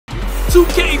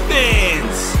2K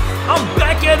fans, I'm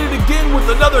back at it again with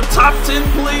another top 10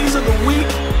 plays of the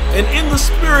week, and in the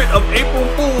spirit of April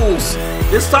Fools,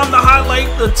 it's time to highlight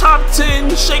the top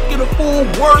 10 shaking a fool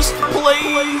worst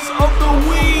plays of the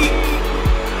week.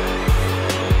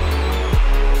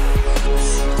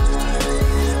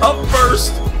 Up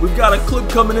first, we've got a clip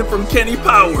coming in from Kenny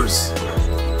Powers.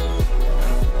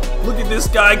 Look at this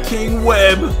guy, King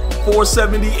Webb,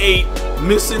 478,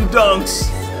 missing dunks.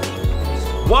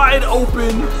 Wide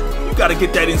open, you gotta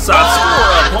get that inside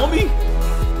score up, homie.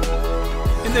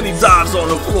 And then he dives on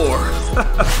the floor.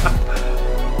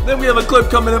 Then we have a clip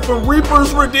coming in from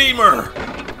Reaper's Redeemer.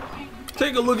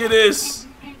 Take a look at this.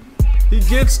 He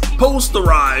gets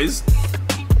posterized.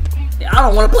 Yeah, I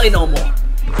don't want to play no more.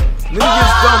 Then he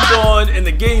gets dunked on and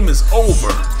the game is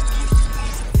over.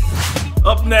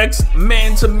 Up next,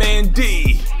 man-to-man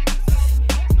D.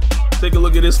 Take a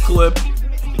look at this clip.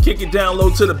 Kick it down low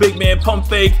to the big man pump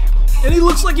fake, and he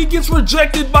looks like he gets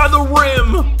rejected by the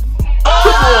rim.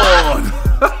 Come on!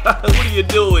 What are you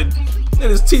doing?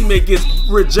 And his teammate gets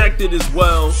rejected as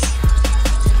well.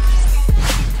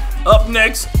 Up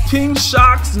next, King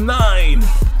Shocks 9.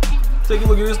 Take a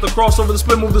look at this, the crossover, the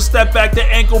spin move, the step back, the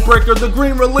ankle breaker, the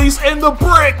green release, and the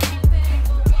brick.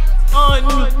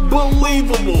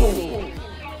 Unbelievable.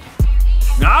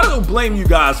 Now, I don't blame you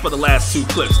guys for the last two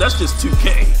clips. That's just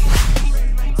 2K.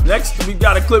 Next, we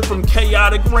got a clip from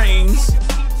Chaotic Reigns.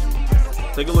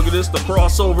 Take a look at this, the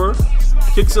crossover.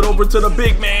 Kicks it over to the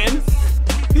big man.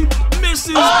 He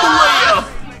misses the layup.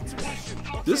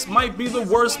 This might be the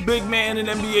worst big man in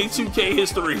NBA 2K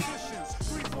history.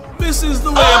 Misses the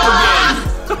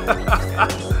layup again.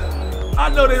 I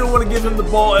know they don't want to give him the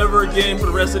ball ever again for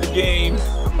the rest of the game.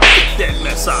 Get that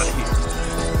mess out of here.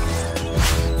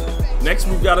 Next,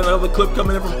 we've got another clip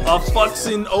coming in from a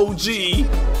Fuxin OG.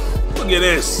 Look at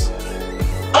this.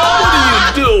 What are you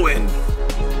doing?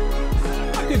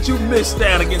 How could you miss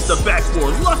that against the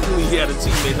backboard? Luckily, he had a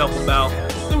teammate help him out.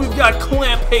 Then we've got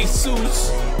Clamp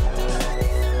Jesus.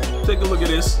 Take a look at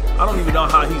this. I don't even know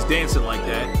how he's dancing like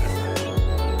that.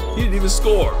 He didn't even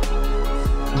score.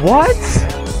 What?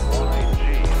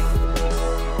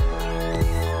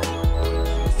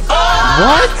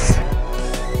 What?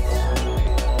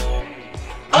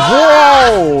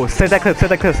 Whoa! Save that clip, save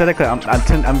that clip, save that clip. I'm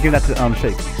giving that to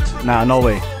Shake. Nah, no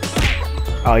way.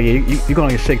 Oh yeah, you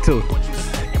gonna get Shake too.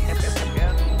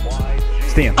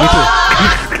 Stem, me too.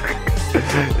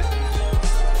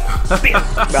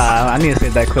 Nah, I need to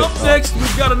save that clip. Up next,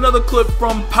 we've got another clip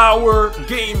from Power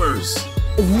Gamers.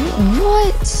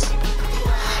 What?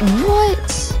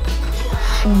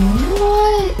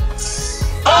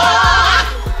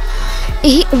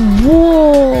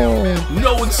 Whoa!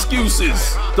 No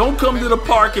excuses. Don't come to the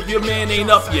park if your man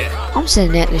ain't up yet. I'm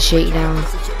sending that to Shake now.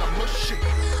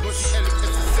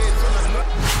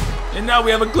 And now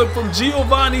we have a clip from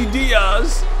Giovanni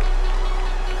Diaz.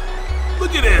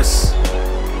 Look at this.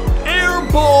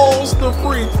 Airballs the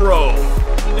free throw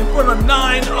in front of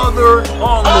 9 other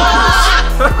onlookers.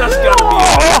 That's gotta be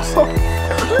amazing.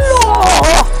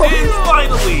 And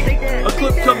finally, a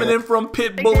clip coming in from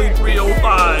Pit Bully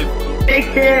 305.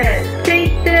 Take that!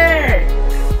 Take that!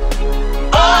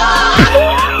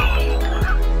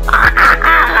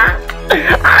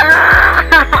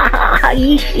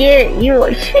 You shit! You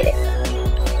a shit!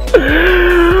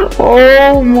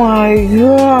 Oh my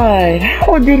god!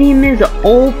 How did he miss an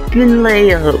open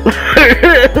layup?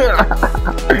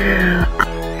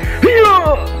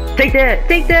 Take that!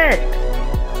 Take that!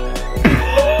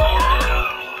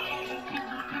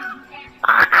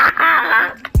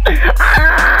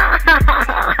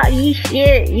 You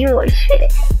shit, you a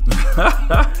shit.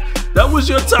 That was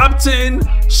your top 10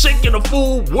 shaking a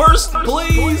fool worst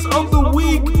plays of the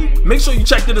week. Make sure you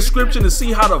check the description to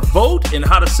see how to vote and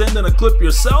how to send in a clip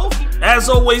yourself. As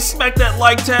always, smack that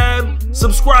like tab,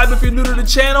 subscribe if you're new to the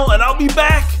channel, and I'll be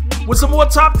back with some more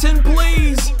top 10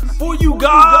 plays for you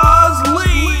guys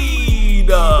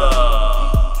later.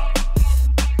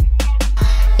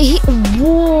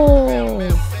 Whoa!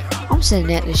 I'm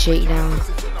sending that to Shake now.